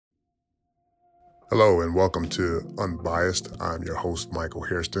Hello and welcome to Unbiased. I'm your host, Michael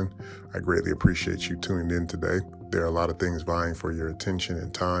Hairston. I greatly appreciate you tuning in today. There are a lot of things vying for your attention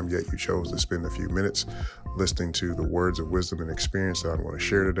and time, yet you chose to spend a few minutes listening to the words of wisdom and experience that I'm going to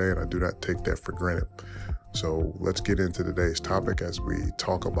share today, and I do not take that for granted. So let's get into today's topic as we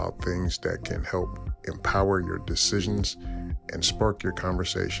talk about things that can help empower your decisions and spark your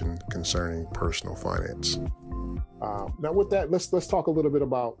conversation concerning personal finance. Now, with that, let's talk a little bit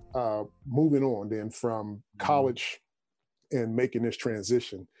about moving on then from college and making this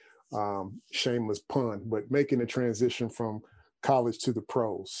transition. Shameless pun, but making the transition from college to the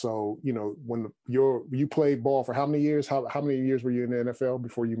pros. So, when you played ball for how many years? How many years were you in the NFL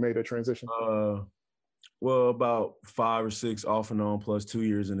before you made that transition? Well, about 5 or 6 off and on, plus 2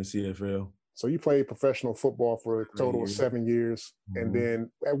 years in the CFL. So you played professional football for a total of 7 years. And then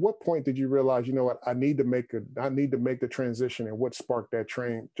at what point did you realize, you know what, I need to make the transition, and what sparked that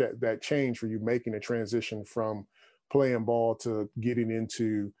change for you making the transition from playing ball to getting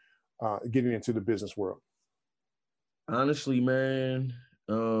into the business world? Honestly, man,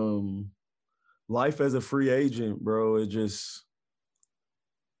 life as a free agent, bro, you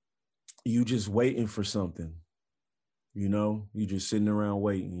just waiting for something. You just sitting around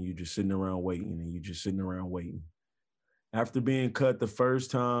waiting, and you just sitting around waiting, and you just sitting around waiting. After being cut the first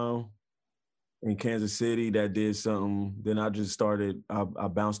time in Kansas City, that did something. Then I just started, I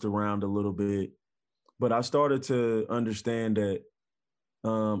bounced around a little bit. But I started to understand that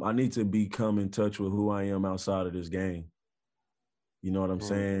I need to become in touch with who I am outside of this game. You know what I'm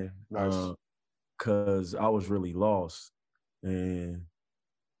saying? Nice. 'Cause I was really lost. And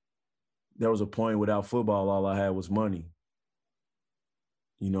there was a point without football, all I had was money.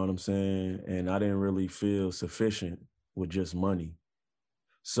 You know what I'm saying? And I didn't really feel sufficient with just money.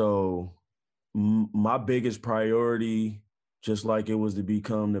 So my biggest priority, just like it was to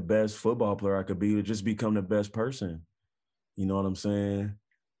become the best football player I could be, to just become the best person. You know what I'm saying?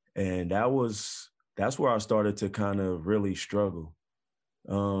 And that's where I started to kind of really struggle,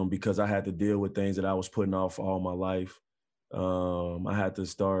 because I had to deal with things that I was putting off all my life. I had to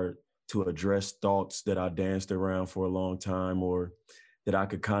start to address thoughts that I danced around for a long time, or that I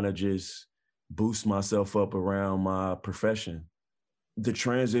could kind of just boost myself up around my profession. The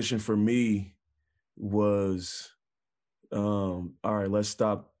transition for me was, all right, let's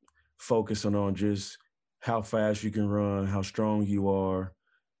stop focusing on just how fast you can run, how strong you are,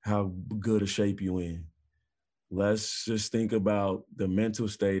 how good a shape you in. Let's just think about the mental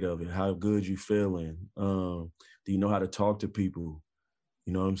state of it, how good you feeling. Do you know how to talk to people?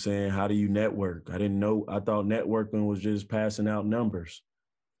 You know what I'm saying? How do you network? I thought networking was just passing out numbers.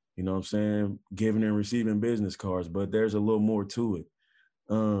 You know what I'm saying? Giving and receiving business cards, but there's a little more to it.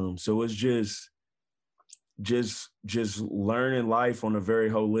 So it's just learning life on a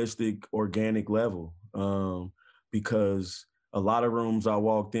very holistic, organic level. Because a lot of rooms I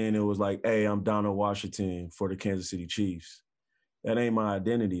walked in, it was like, hey, I'm Donald Washington for the Kansas City Chiefs. That ain't my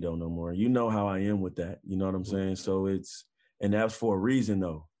identity though no more. You know how I am with that. You know what I'm saying? So and that's for a reason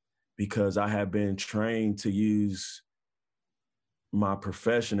though, because I have been trained to use my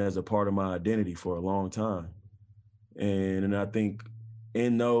profession as a part of my identity for a long time. And I think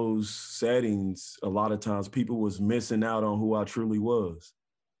in those settings, a lot of times people was missing out on who I truly was.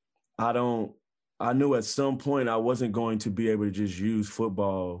 I knew at some point I wasn't going to be able to just use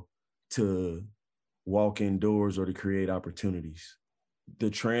football to walk indoors or to create opportunities. The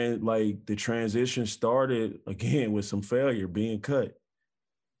transition started again with some failure, being cut.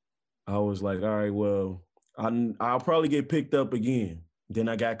 I was like, all right, well, I'll probably get picked up again. Then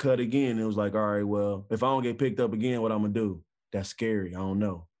I got cut again. It was like, all right, well, if I don't get picked up again, what I'm gonna do? That's scary. I don't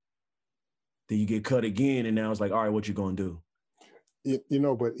know. Then you get cut again, and now it's like, all right, what you gonna do?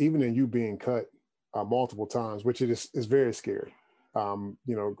 But even in you being cut multiple times, which is very scary.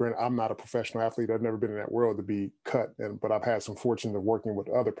 Granted, I'm not a professional athlete. I've never been in that world to be cut, but I've had some fortune of working with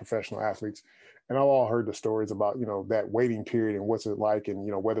other professional athletes, and I've all heard the stories about that waiting period and what's it like, and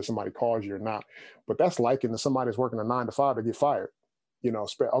whether somebody calls you or not. But that's likened to somebody that's working a 9 to 5 to get fired.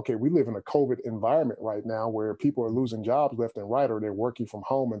 Okay, we live in a COVID environment right now where people are losing jobs left and right, or they're working from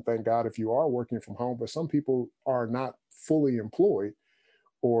home. And thank God if you are working from home, but some people are not fully employed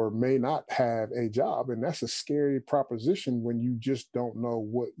or may not have a job. And that's a scary proposition when you just don't know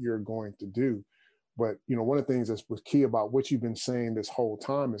what you're going to do. But, one of the things that was key about what you've been saying this whole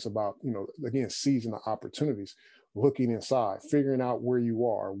time is about, again, seizing the opportunities, looking inside, figuring out where you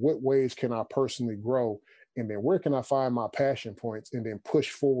are, what ways can I personally grow, and then where can I find my passion points, and then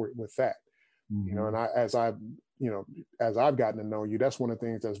push forward with that. And as I've gotten to know you, that's one of the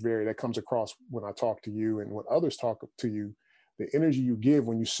things that comes across when I talk to you and when others talk to you, the energy you give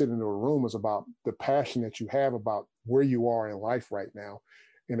when you sit into a room is about the passion that you have about where you are in life right now.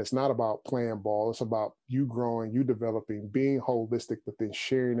 And it's not about playing ball. It's about you growing, you developing, being holistic, but then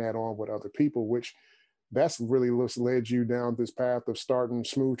sharing that on with other people, which that's really what's led you down this path of starting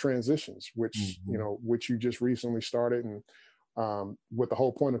Smooth Transitions, which, you Mm-hmm. know, which you just recently started, and with the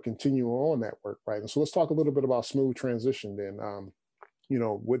whole point of continuing on that work, right? And so let's talk a little bit about Smooth Transition then. You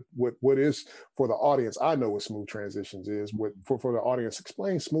know, what is, for the audience, I know what Smooth Transitions is. What for the audience,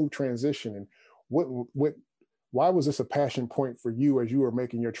 explain Smooth Transition, and what why was this a passion point for you as you were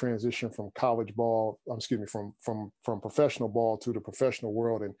making your transition from college ball, excuse me, from professional ball to the professional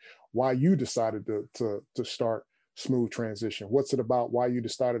world, and why you decided to start Smooth Transition? What's it about? Why you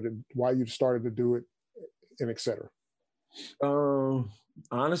started to do it, and et cetera.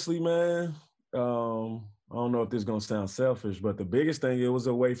 Honestly, man, I don't know if this is gonna sound selfish, but the biggest thing, it was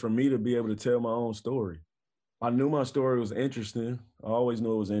a way for me to be able to tell my own story. I knew my story was interesting. I always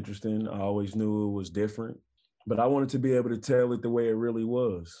knew it was interesting. I always knew it was different, but I wanted to be able to tell it the way it really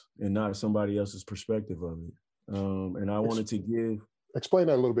was and not somebody else's perspective of it. And I Ex- wanted to give, Explain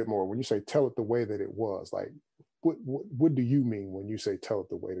that a little bit more. When you say tell it the way that it was, like what do you mean when you say tell it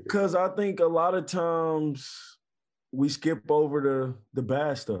the way that it was? because I think a lot of times we skip over the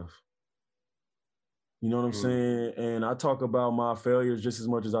bad stuff. You know what I'm Mm, saying? And I talk about my failures just as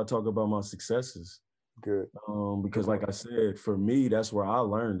much as I talk about my successes. good. Good Because, point. like I said, for me, that's where I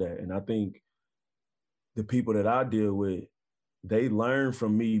learned that. And I think the people that I deal with, they learn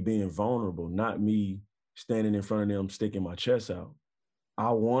from me being vulnerable, not me standing in front of them sticking my chest out.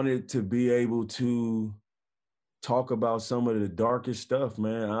 I wanted to be able to talk about some of the darkest stuff,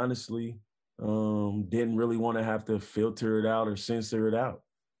 man. Honestly, didn't really want to have to filter it out or censor it out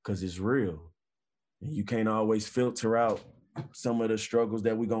because it's real. And you can't always filter out some of the struggles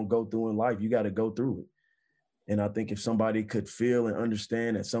that we're going to go through in life. You got to go through it. And I think if somebody could feel and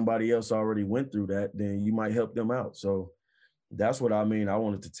understand that somebody else already went through that, then you might help them out. So that's what I mean. I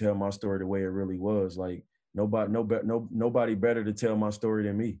wanted to tell my story the way it really was. Like nobody better to tell my story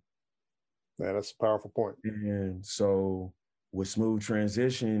than me. Yeah, that's a powerful point. And so with Smooth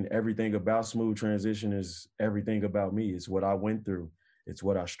Transition, everything about Smooth Transition is everything about me. It's what I went through. It's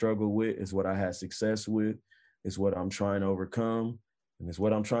what I struggled with. It's what I had success with. It's what I'm trying to overcome. And it's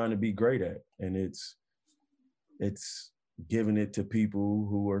what I'm trying to be great at. And it's giving it to people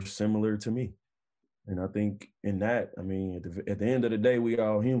who are similar to me. And I think in that, I mean, at the end of the day, we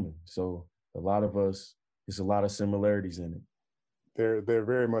all human. So a lot of us, it's a lot of similarities in it. There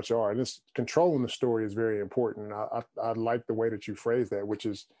very much are, and this controlling the story is very important. And I like the way that you phrase that, which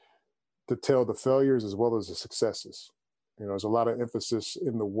is to tell the failures as well as the successes. You know, there's a lot of emphasis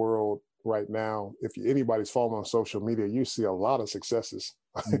in the world right now. If anybody's following on social media, you see a lot of successes,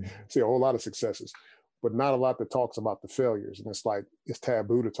 Mhm. see a whole lot of successes, but not a lot that talks about the failures. And it's like it's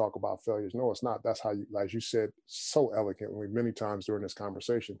taboo to talk about failures. No, it's not. That's how you, as you said so eloquently many times during this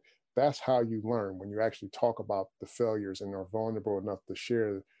conversation, that's how you learn, when you actually talk about the failures and are vulnerable enough to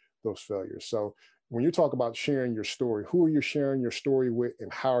share those failures. So when you talk about sharing your story, who are you sharing your story with,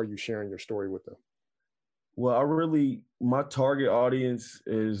 and how are you sharing your story with them? Well, my target audience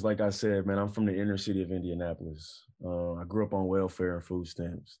is, like I said, man, I'm from the inner city of Indianapolis. I grew up on welfare and food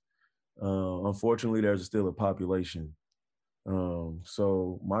stamps. Unfortunately, there's still a population.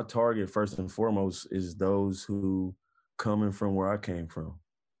 So my target, first and foremost, is those who coming from where I came from.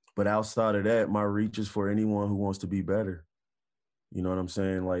 But outside of that, my reach is for anyone who wants to be better. You know what I'm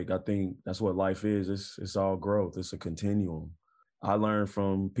saying? Like, I think that's what life is. It's all growth. It's a continuum. I learn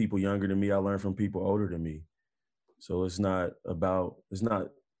from people younger than me. I learn from people older than me. So it's not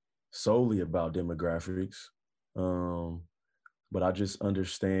solely about demographics. Um, but I just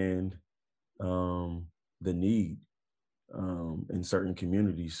understand the need in certain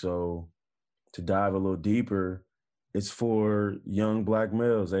communities. So to dive a little deeper, it's for young Black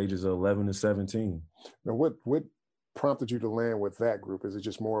males ages 11 to 17. Now, what prompted you to land with that group? Is it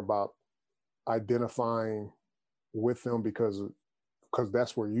just more about identifying with them because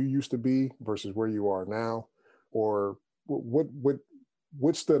that's where you used to be versus where you are now, or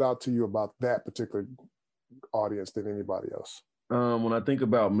what stood out to you about that particular audience than anybody else? When I think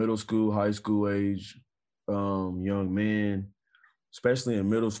about middle school, high school age young men, especially in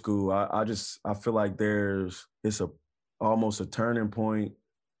middle school, I feel like it's a almost a turning point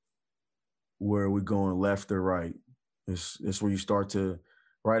where we're going left or right. It's where you start to,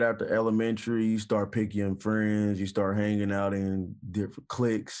 right after elementary, you start picking friends, you start hanging out in different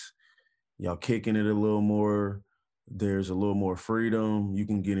cliques, y'all kicking it a little more. There's a little more freedom. You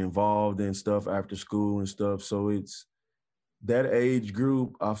can get involved in stuff after school and stuff. So it's that age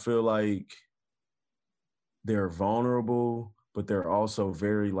group, I feel like they're vulnerable. but they're also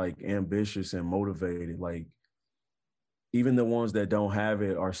very like ambitious and motivated. Like even the ones that don't have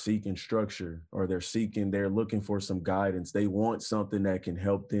it are seeking structure, or they're looking for some guidance. They want something that can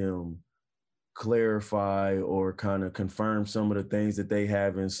help them clarify or kind of confirm some of the things that they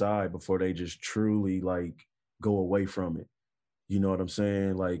have inside before they just truly like go away from it. You know what I'm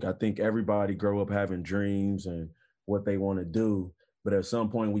saying? Like I think everybody grow up having dreams and what they want to do, but at some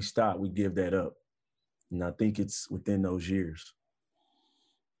point we give that up. And I think it's within those years.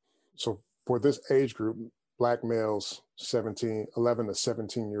 So for this age group, black males, 17, 11 to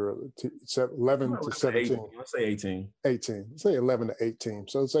 17 I'm 11 not to 18. 17, Let's say 18. 18, say 11 to 18.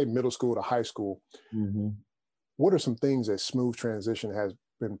 So let's say middle school to high school. Mm-hmm. What are some things that Smooth Transition has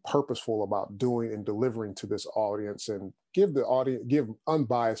been purposeful about doing and delivering to this audience, and give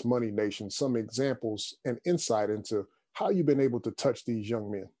unbiased Money Nation some examples and insight into how you've been able to touch these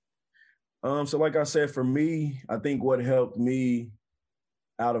young men? So like I said, for me, I think what helped me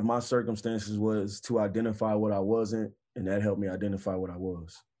out of my circumstances was to identify what I wasn't, and that helped me identify what I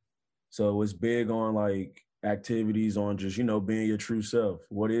was. So it's big on like activities on just, being your true self.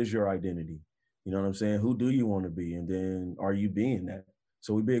 What is your identity? You know what I'm saying? Who do you want to be? And then are you being that?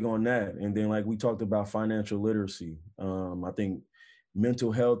 So we big on that. And then like we talked about financial literacy. I think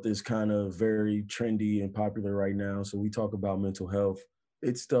mental health is kind of very trendy and popular right now. So we talk about mental health.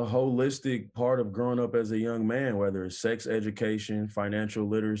 It's the holistic part of growing up as a young man, whether it's sex education, financial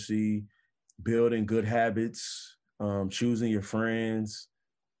literacy, building good habits, choosing your friends,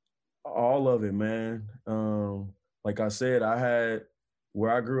 all of it, man. Like I said,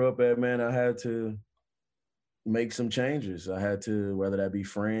 where I grew up at, man, I had to make some changes. I had to, whether that be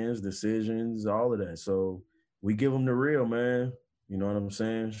friends, decisions, all of that. So we give them the real, man. You know what I'm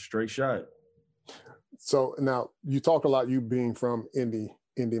saying? Straight shot. So now you talk a lot, you being from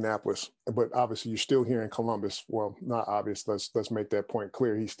Indianapolis, but obviously you're still here in Columbus. Well, not obvious. Let's make that point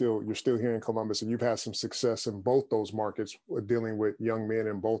clear. You're still here in Columbus, and you've had some success in both those markets, dealing with young men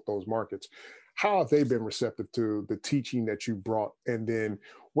in both those markets. How have they been receptive to the teaching that you brought? And then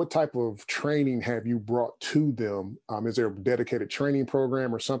what type of training have you brought to them? Is there a dedicated training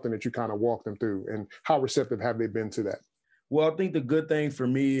program or something that you kind of walk them through? And how receptive have they been to that? Well, I think the good thing for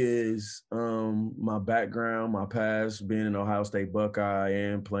me is my background, my past, being an Ohio State Buckeye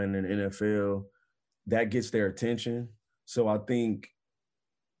and playing in the NFL, that gets their attention. So I think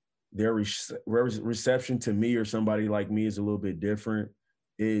their reception to me or somebody like me is a little bit different.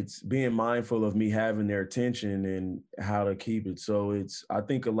 It's being mindful of me having their attention and how to keep it. So I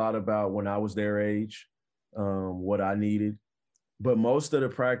think a lot about when I was their age, what I needed. But most of the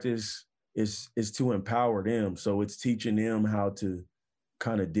practice is to empower them. So it's teaching them how to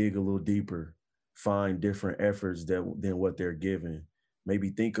kind of dig a little deeper, find different efforts than what they're given.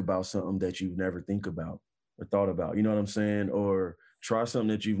 Maybe think about something that you've never think about or thought about. You know what I'm saying? Or try something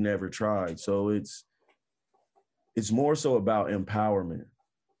that you've never tried. So it's more so about empowerment.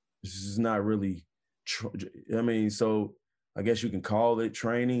 This is not really, so I guess you can call it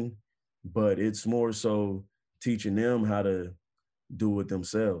training, but it's more so teaching them how to do it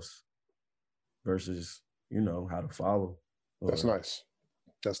themselves versus, how to follow. That's nice.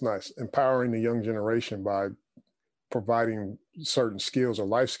 That's nice. Empowering the young generation by providing certain skills or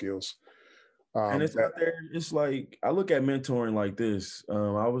life skills. And it's out there. It's like I look at mentoring like this. I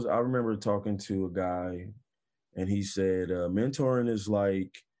remember talking to a guy, and he said mentoring is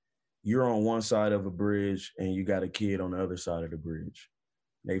like you're on one side of a bridge and you got a kid on the other side of the bridge.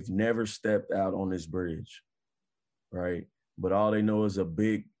 They've never stepped out on this bridge, right? But all they know is a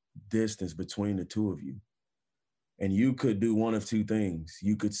big distance between the two of you. And you could do one of two things.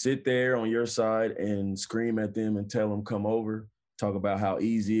 You could sit there on your side and scream at them and tell them, come over, talk about how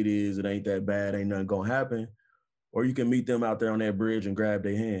easy it is. It ain't that bad. Ain't nothing going to happen. Or you can meet them out there on that bridge and grab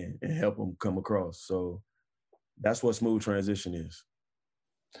their hand and help them come across. So that's what smooth transition is.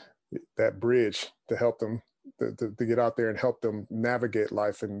 That bridge to help them to get out there and help them navigate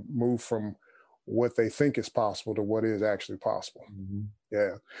life and move from what they think is possible to what is actually possible. Mm-hmm.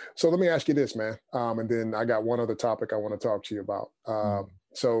 Yeah. So let me ask you this, man. And then I got one other topic I want to talk to you about.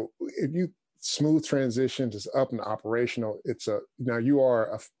 So if you smooth transitions is up and operational, now you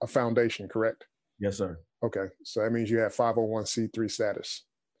are a foundation, correct? Yes, sir. Okay. So that means you have 501c3 status.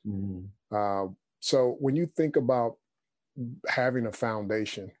 Mm-hmm. So when you think about having a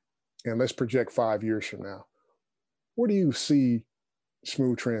foundation, and let's project 5 years from now, where do you see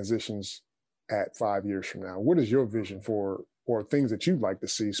smooth transitions at 5 years from now? What is your vision for, or things that you'd like to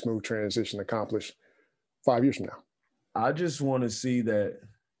see smooth transition accomplish 5 years from now? I just want to see that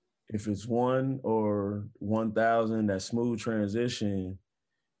if it's 1 or 1,000, that smooth transition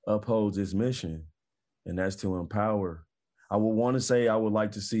upholds its mission, and that's to empower. I would want to say I would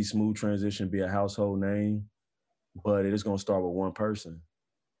like to see Smooth Transition be a household name, but it is going to start with one person.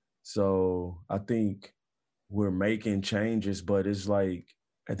 So I think we're making changes, but it's like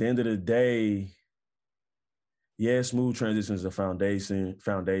at the end of the day, yeah, Smooth Transition is a foundation.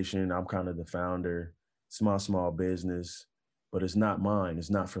 I'm kind of the founder. It's my small business, but it's not mine.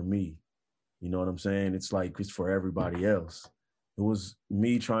 It's not for me. You know what I'm saying? It's like it's for everybody else. It was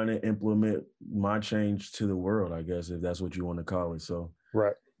me trying to implement my change to the world, I guess, if that's what you want to call it. So,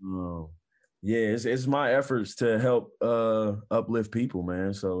 Right. Yeah, it's my efforts to help uplift people,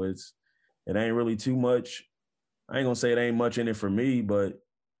 man. So it ain't really too much. I ain't gonna say it ain't much in it for me, but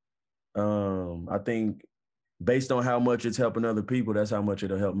I think based on how much it's helping other people, that's how much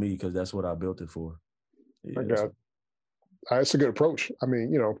it'll help me because that's what I built it for. Yeah, it's a good approach. I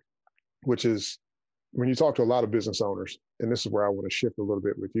mean, which is when you talk to a lot of business owners, and this is where I want to shift a little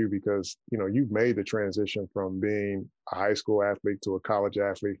bit with you because, you've made the transition from being a high school athlete to a college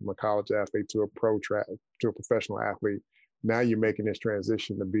athlete, from a college athlete to a to a professional athlete. Now you're making this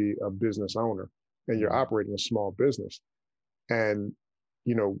transition to be a business owner and you're operating a small business. And,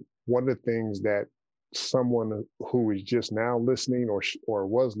 one of the things that someone who is just now listening or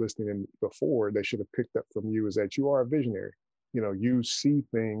was listening before, they should have picked up from you is that you are a visionary. You see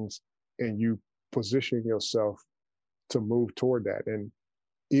things and you position yourself to move toward that. And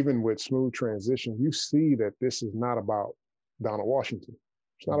even with Smooth Transition, you see that this is not about Donald Washington.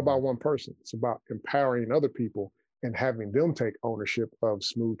 It's not about one person. It's about empowering other people and having them take ownership of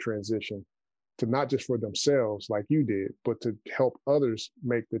Smooth Transition to not just for themselves like you did, but to help others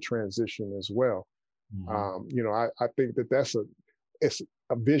make the transition as well. I think it's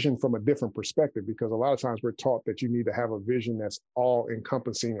a vision from a different perspective because a lot of times we're taught that you need to have a vision that's all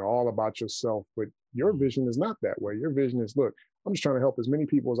encompassing or all about yourself, but your vision is not that way. Your vision is, look, I'm just trying to help as many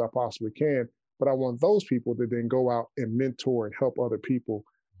people as I possibly can, but I want those people to then go out and mentor and help other people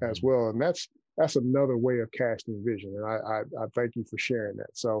as well. And that's another way of casting vision. And I thank you for sharing that.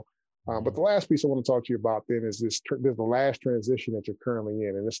 So, but the last piece I want to talk to you about then is this the last transition that you're currently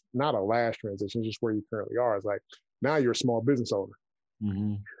in. And it's not a last transition, it's just where you currently are. It's like, now you're a small business owner.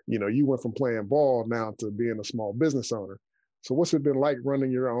 You went from playing ball now to being a small business owner. So what's it been like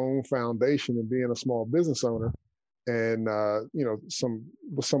running your own foundation and being a small business owner? And some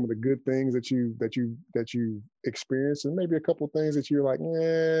of the good things that you experienced, and maybe a couple of things that you're like,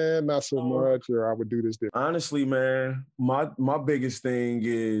 not so much, or I would do this different. Honestly, man, my biggest thing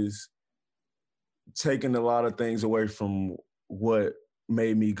is taking a lot of things away from what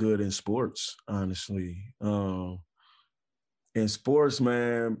made me good in sports. Honestly, in sports,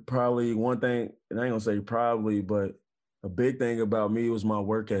 man, probably one thing, and I ain't gonna say probably, but a big thing about me was my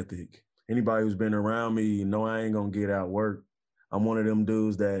work ethic. Anybody who's been around me know I ain't gonna get out work. I'm one of them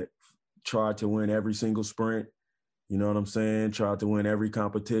dudes that tried to win every single sprint. You know what I'm saying? Tried to win every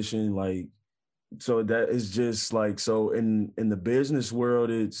competition. Like, so that is just like, so in the business world,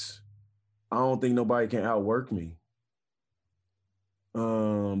 I don't think nobody can outwork me.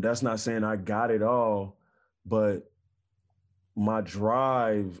 That's not saying I got it all, but my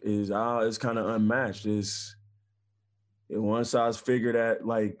drive is it's kind of unmatched. Once I figured that,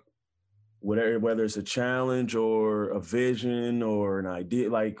 like, whether it's a challenge or a vision or an idea,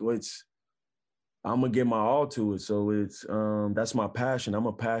 like I'm gonna give my all to it. So that's my passion. I'm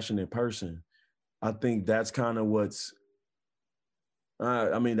a passionate person. I think that's kind of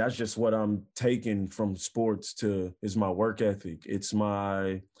that's just what I'm taking from sports is my work ethic. It's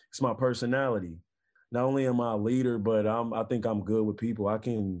my personality. Not only am I a leader, but I think I'm good with people. I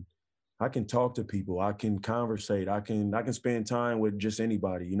can talk to people. I can conversate. I can spend time with just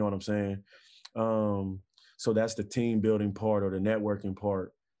anybody. You know what I'm saying? So that's the team building part or the networking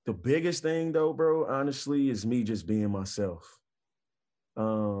part. The biggest thing though, bro, honestly, is me just being myself.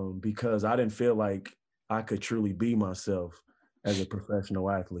 Because I didn't feel like I could truly be myself as a professional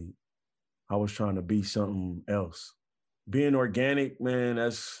athlete. I was trying to be something else. Being organic, man,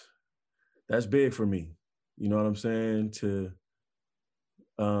 that's big for me. You know what I'm saying? To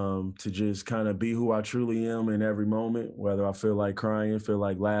just kind of be who I truly am in every moment, whether I feel like crying, feel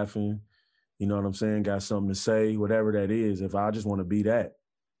like laughing, you know what I'm saying? Got something to say, whatever that is. If I just want to be that,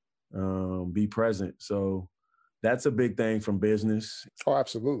 be present. So that's a big thing from business. Oh,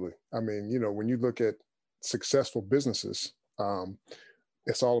 absolutely. I mean, when you look at successful businesses,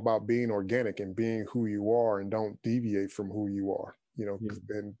 it's all about being organic and being who you are and don't deviate from who you are,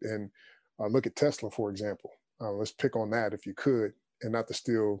 and look at Tesla, for example. Let's pick on that if you could, and not to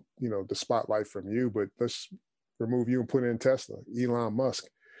steal, the spotlight from you, but let's remove you and put in Tesla, Elon Musk.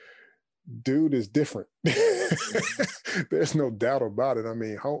 Dude is different. There's no doubt about it. I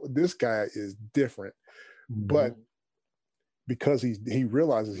mean, this guy is different, but because he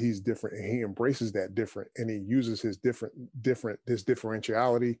realizes he's different and he embraces that different, and he uses his his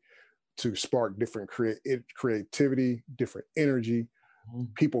differentiality to spark different creativity, different energy.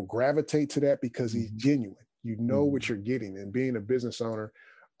 Mhm. People gravitate to that because he's Mhm. genuine. You know what Mhm. you're getting, and being a business owner,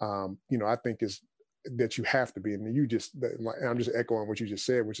 I think is that you have to be. And I'm just echoing what you just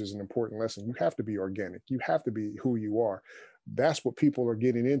said, which is an important lesson. You have to be organic. You have to be who you are. That's what people are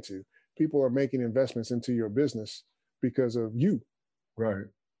getting into. People are making investments into your business because of you. Right.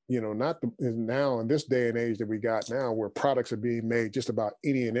 Not now in this day and age that we got now, where products are being made just about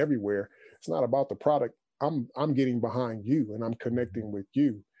any and everywhere. It's not about the product. I'm getting behind you and I'm connecting with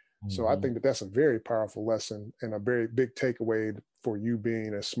you. So I Mhm. think that that's a very powerful lesson and a very big takeaway for you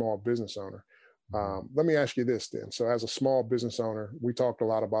being a small business owner. Mhm. Let me ask you this then. So as a small business owner, we talked a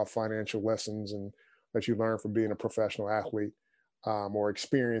lot about financial lessons and that you learned from being a professional athlete, or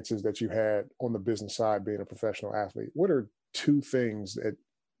experiences that you had on the business side being a professional athlete. What are two things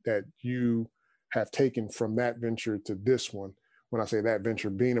that you have taken from that venture to this one? When I say that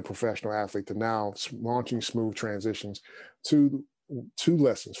venture, being a professional athlete to now launching Smooth Transitions, to two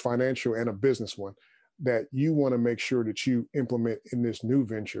lessons, financial and a business one, that you want to make sure that you implement in this new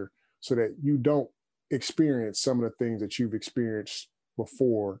venture so that you don't experience some of the things that you've experienced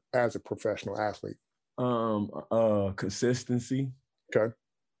before as a professional athlete. Consistency, Okay.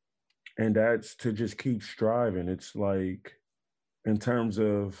 and that's to just keep striving. It's like in terms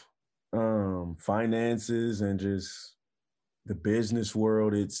of finances and just the business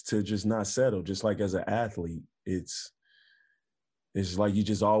world, it's to just not settle. Just like as an athlete, it's like you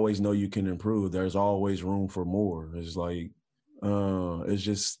just always know you can improve. There's always room for more. It's like it's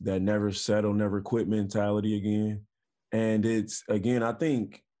just that never settle, never quit mentality again. And it's again, I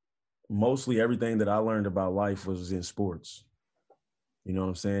think mostly everything that I learned about life was in sports. You know what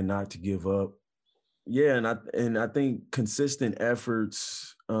I'm saying? Not to give up. Yeah, and I think consistent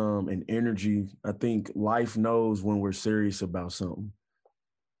efforts and energy. I think life knows when we're serious about something,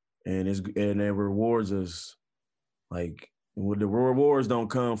 and it rewards us. Like the rewards don't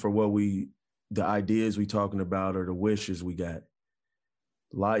come for the ideas we talking about or the wishes we got.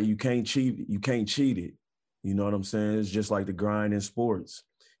 Like you can't cheat. You can't cheat it. You know what I'm saying? It's just like the grind in sports.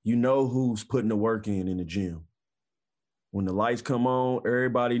 You know who's putting the work in the gym. When the lights come on,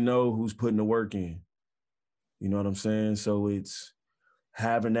 everybody know who's putting the work in. You know what I'm saying? So it's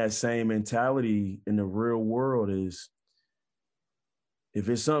having that same mentality in the real world is if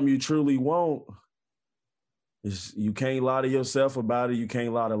it's something you truly want, you can't lie to yourself about it. You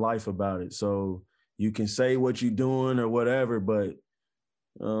can't lie to life about it. So you can say what you're doing or whatever, but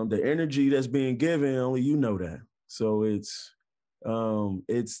the energy that's being given, only you know that. So it's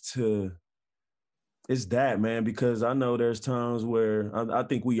to it's that, man, because I know there's times where I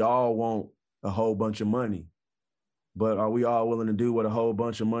think we all want a whole bunch of money, but are we all willing to do what a whole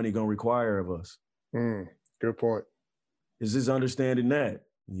bunch of money gonna require of us? Good point. Is this understanding that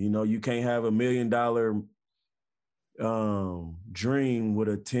you can't have $1 million dream with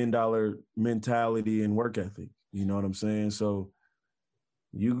a $10 mentality and work ethic. You know what I'm saying? So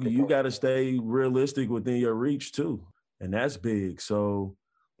Good you point. got to stay realistic within your reach too, and that's big. So,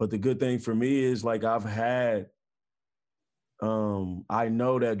 but the good thing for me is like I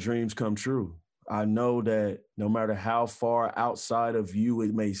know that dreams come true. I know that no matter how far outside of you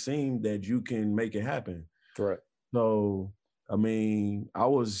it may seem, that you can make it happen. Right. So, I mean, I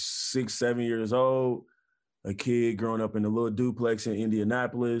was 6, 7 years old, a kid growing up in a little duplex in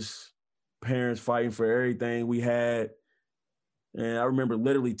Indianapolis, parents fighting for everything we had. And I remember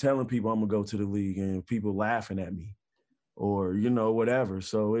literally telling people I'm gonna go to the league and people laughing at me or, whatever.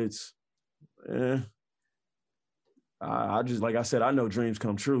 So eh, I just, like I said, I know dreams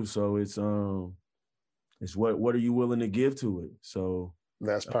come true. So it's what are you willing to give to it? So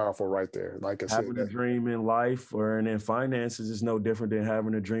That's powerful right there. Like I said, having a dream in life or in finances is no different than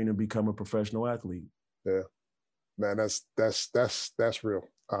having a dream to become a professional athlete. yeah, man, that's real.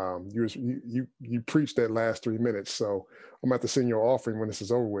 You preached that last 3 minutes, so I'm gonna have to send you an offering when this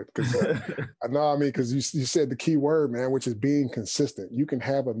is over with because I know, I mean, because you said the key word, man, which is being consistent. You can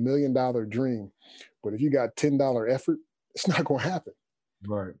have $1 million dream, but if you got $10 effort, it's not gonna happen.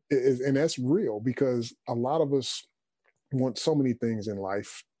 Right. And that's real because a lot of us want so many things in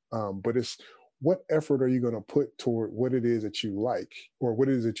life, but it's what effort are you going to put toward what it is that you like or what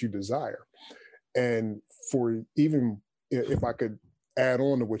it is that you desire. And for even if I could add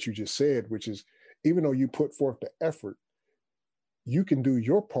on to what you just said, which is even though you put forth the effort, you can do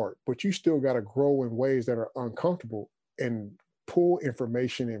your part, but you still got to grow in ways that are uncomfortable and pull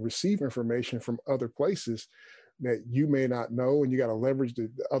information and receive information from other places that you may not know, and you got to leverage the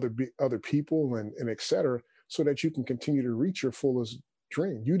other people and et cetera, so that you can continue to reach your fullest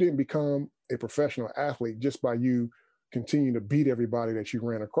dream. You didn't become a professional athlete just by you continuing to beat everybody that you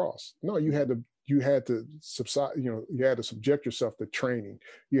ran across. No, you had to subside, you had to subject yourself to training.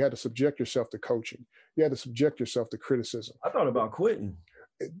 You had to subject yourself to coaching. You had to subject yourself to criticism. I thought about quitting.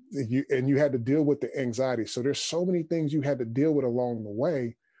 You had to deal with the anxiety. So there's so many things you had to deal with along the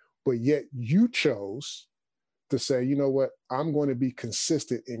way, but yet you chose to say, you know what, I'm going to be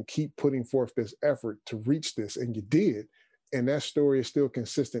consistent and keep putting forth this effort to reach this. And you did. And that story is still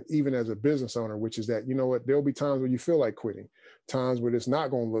consistent, even as a business owner, which is that, you know what, there'll be times when you feel like quitting, times where it's not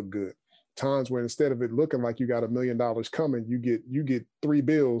going to look good, times where instead of it looking like you got $1 million coming, you get 3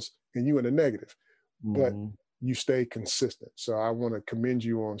 bills and you in the negative. But you stay consistent. So I want to commend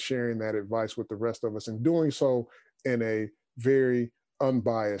you on sharing that advice with the rest of us and doing so in a very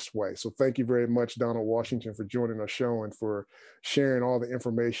unbiased way. So thank you very much, Donald Washington, for joining our show and for sharing all the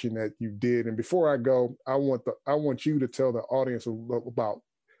information that you did. And before I go, I want you to tell the audience about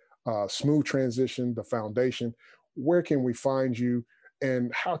Smooth Transition, the foundation. Where can we find you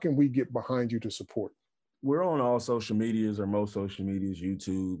and how can we get behind you to support? We're on all social medias, or most social medias: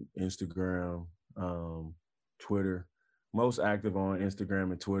 YouTube, Instagram, Twitter. Most active on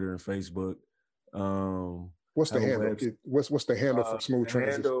Instagram and Twitter and Facebook. What's the handle? What's the handle for Smooth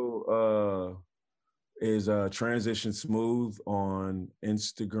Transition? The handle is Transition Smooth on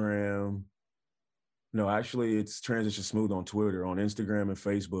Instagram. No, actually, it's Transition Smooth on Twitter. On Instagram and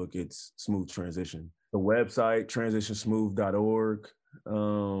Facebook, it's Smooth Transition. The website, transitionsmooth.org.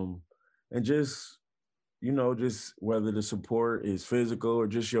 And just whether the support is physical or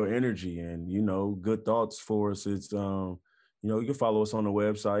just your energy and, good thoughts for us. It's, you can follow us on the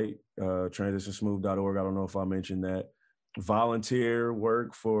website, transitionsmooth.org. I don't know if I mentioned that. Volunteer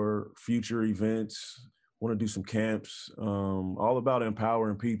work for future events. Want to do some camps, all about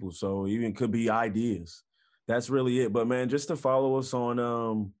empowering people. So even could be ideas. That's really it. But man, just to follow us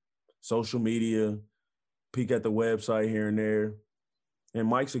on social media, peek at the website here and there. And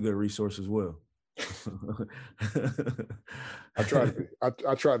Mike's a good resource as well. I try to be.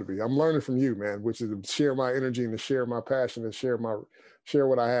 I try to be. I'm learning from you, man, which is to share my energy and to share my passion and share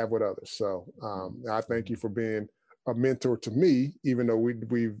what I have with others. So I thank you for being a mentor to me, even though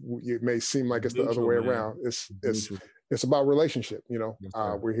it may seem like it's the other way around. It's about relationship.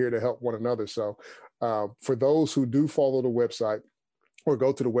 We're here to help one another. So for those who do follow the website or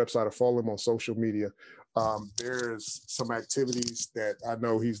go to the website or follow him on social media, there's some activities that I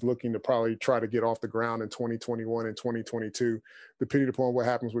know he's looking to probably try to get off the ground in 2021 and 2022, depending upon what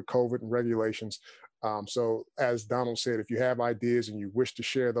happens with COVID and regulations. So as Donald said, if you have ideas and you wish to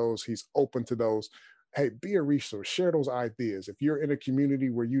share those, he's open to those. Hey, be a resource, share those ideas. If you're in a community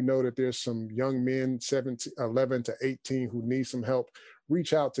where you know that there's some young men, 11 to 18, who need some help,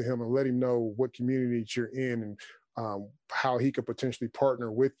 reach out to him and let him know what community you're in and how he could potentially partner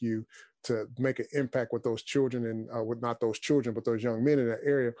with you to make an impact with those children and with not those children, but those young men in that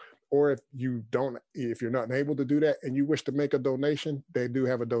area. Or if you're not able to do that and you wish to make a donation, they do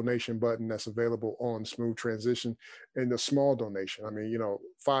have a donation button that's available on Smooth Transition, and a small donation. I mean,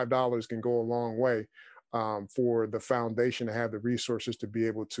 $5 can go a long way for the foundation to have the resources to be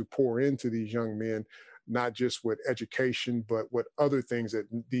able to pour into these young men, not just with education, but with other things that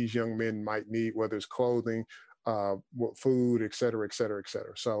these young men might need, whether it's clothing, food, et cetera, et cetera, et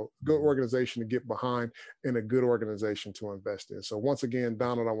cetera. So good organization to get behind and a good organization to invest in. So once again,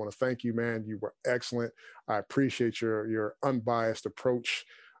 Donald, I want to thank you, man. You were excellent. I appreciate your unbiased approach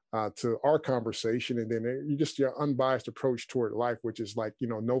to our conversation. And then your unbiased approach toward life, which is like,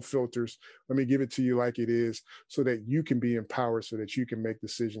 no filters. Let me give it to you like it is so that you can be empowered, so that you can make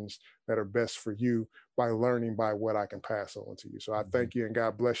decisions that are best for you by learning by what I can pass on to you. So I thank you and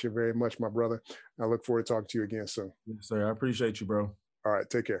God bless you very much, my brother. I look forward to talking to you again soon. Yes, sir. I appreciate you, bro. All right.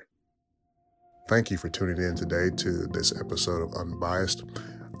 Take care. Thank you for tuning in today to this episode of Unbiased.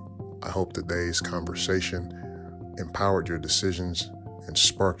 I hope today's conversation empowered your decisions and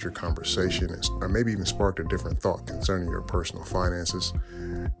sparked your conversation, or maybe even sparked a different thought concerning your personal finances.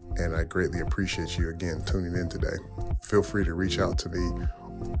 And I greatly appreciate you again tuning in today. Feel free to reach out to me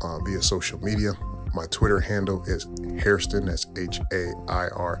via social media. My Twitter handle is Hairston, that's HAIRSTON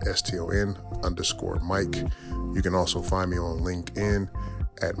 _Mike. You can also find me on LinkedIn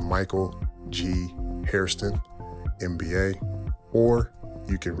at Michael G. Hairston, MBA, or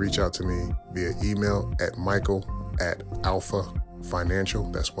you can reach out to me via email at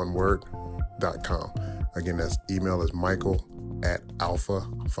michael@alphafinancial, that's one word, .com. Again, that's email is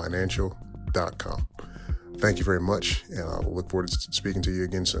michael@alphafinancial.com. Thank you very much, and I will look forward to speaking to you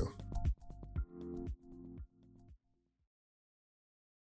again soon.